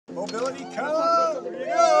Mobility Cup! Here you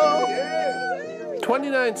go!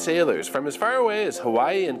 29 sailors from as far away as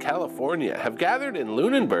Hawaii and California have gathered in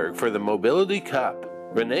Lunenburg for the Mobility Cup.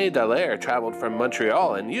 Rene Dallaire traveled from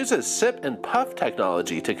Montreal and uses sip and puff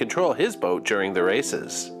technology to control his boat during the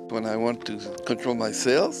races. When I want to control my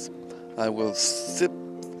sails, I will sip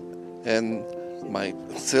and my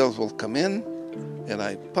sails will come in and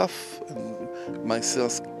I puff and my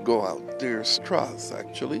sails go out. They're straws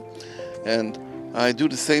actually. And I do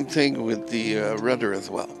the same thing with the rudder as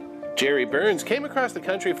well. Jerry Burns came across the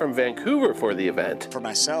country from Vancouver for the event. For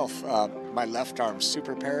myself, my left arm's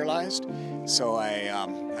super paralyzed, so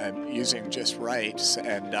I'm using just right,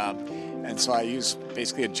 and so I use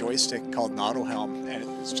basically a joystick called an auto helm, and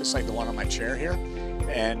it's just like the one on my chair here,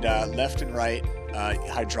 and left and right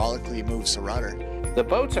hydraulically moves the rudder. The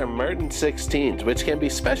boats are Martin 16s, which can be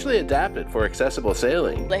specially adapted for accessible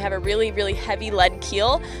sailing. They have a really, really heavy lead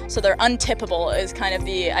keel, so they're untippable is kind of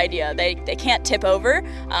the idea. They can't tip over.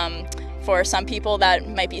 For some people that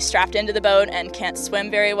might be strapped into the boat and can't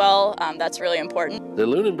swim very well, that's really important. The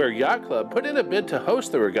Lunenburg Yacht Club put in a bid to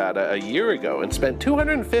host the regatta a year ago and spent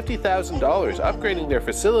 $250,000 upgrading their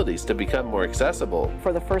facilities to become more accessible.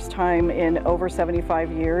 For the first time in over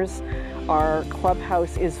 75 years, our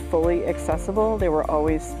clubhouse is fully accessible. There were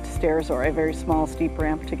always stairs or a very small steep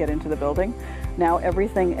ramp to get into the building. Now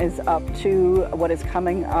everything is up to what is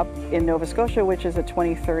coming up in Nova Scotia, which is a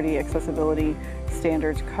 2030 accessibility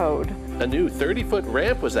standards code. A new 30-foot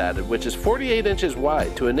ramp was added, which is 48 inches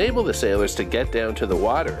wide, to enable the sailors to get down to the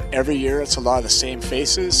water. Every year it's a lot of the same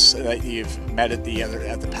faces that you've met at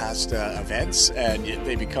the past events, and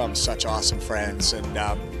they become such awesome friends, and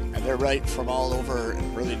they're right from all over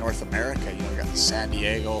really North America. You know, we got San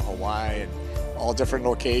Diego, Hawaii, and all different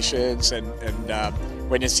locations, and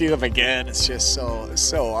when you see them again, it's just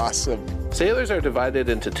so awesome. Sailors are divided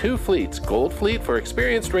into two fleets, Gold Fleet for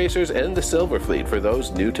experienced racers and the Silver Fleet for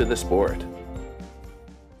those new to the sport.